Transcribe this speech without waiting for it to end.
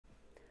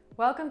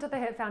Welcome to the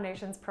Hip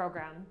Foundations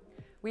program.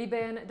 We've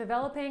been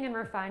developing and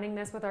refining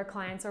this with our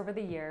clients over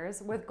the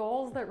years with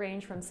goals that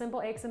range from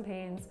simple aches and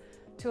pains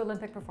to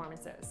Olympic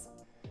performances.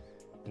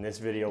 In this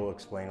video, we'll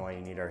explain why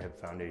you need our Hip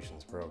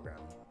Foundations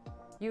program.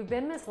 You've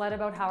been misled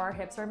about how our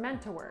hips are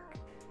meant to work.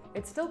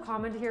 It's still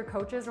common to hear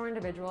coaches or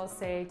individuals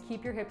say,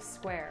 keep your hips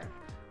square,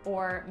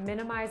 or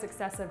minimize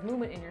excessive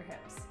movement in your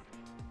hips.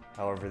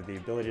 However, the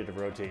ability to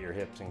rotate your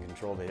hips and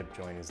control the hip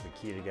joint is the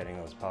key to getting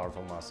those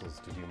powerful muscles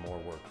to do more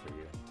work for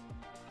you.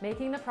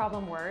 Making the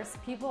problem worse,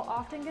 people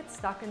often get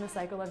stuck in the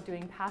cycle of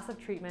doing passive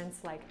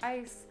treatments like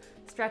ice,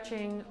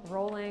 stretching,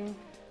 rolling,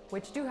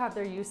 which do have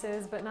their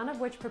uses, but none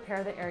of which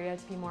prepare the area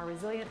to be more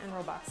resilient and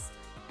robust.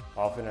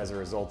 Often as a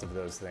result of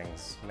those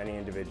things, many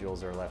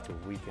individuals are left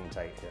with weak and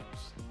tight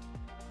hips.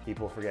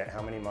 People forget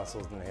how many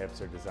muscles in the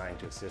hips are designed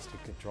to assist in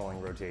controlling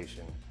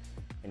rotation,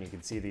 and you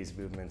can see these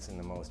movements in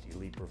the most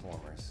elite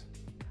performers.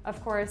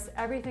 Of course,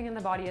 everything in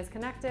the body is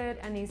connected,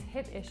 and these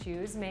hip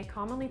issues may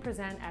commonly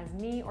present as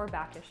knee or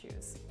back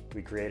issues.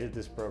 We created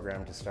this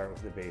program to start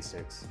with the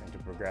basics and to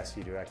progress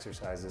you to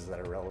exercises that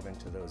are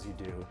relevant to those you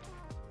do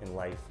in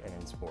life and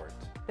in sport.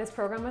 This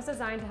program was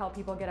designed to help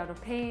people get out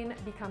of pain,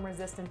 become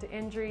resistant to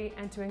injury,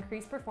 and to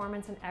increase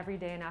performance in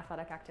everyday and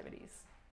athletic activities.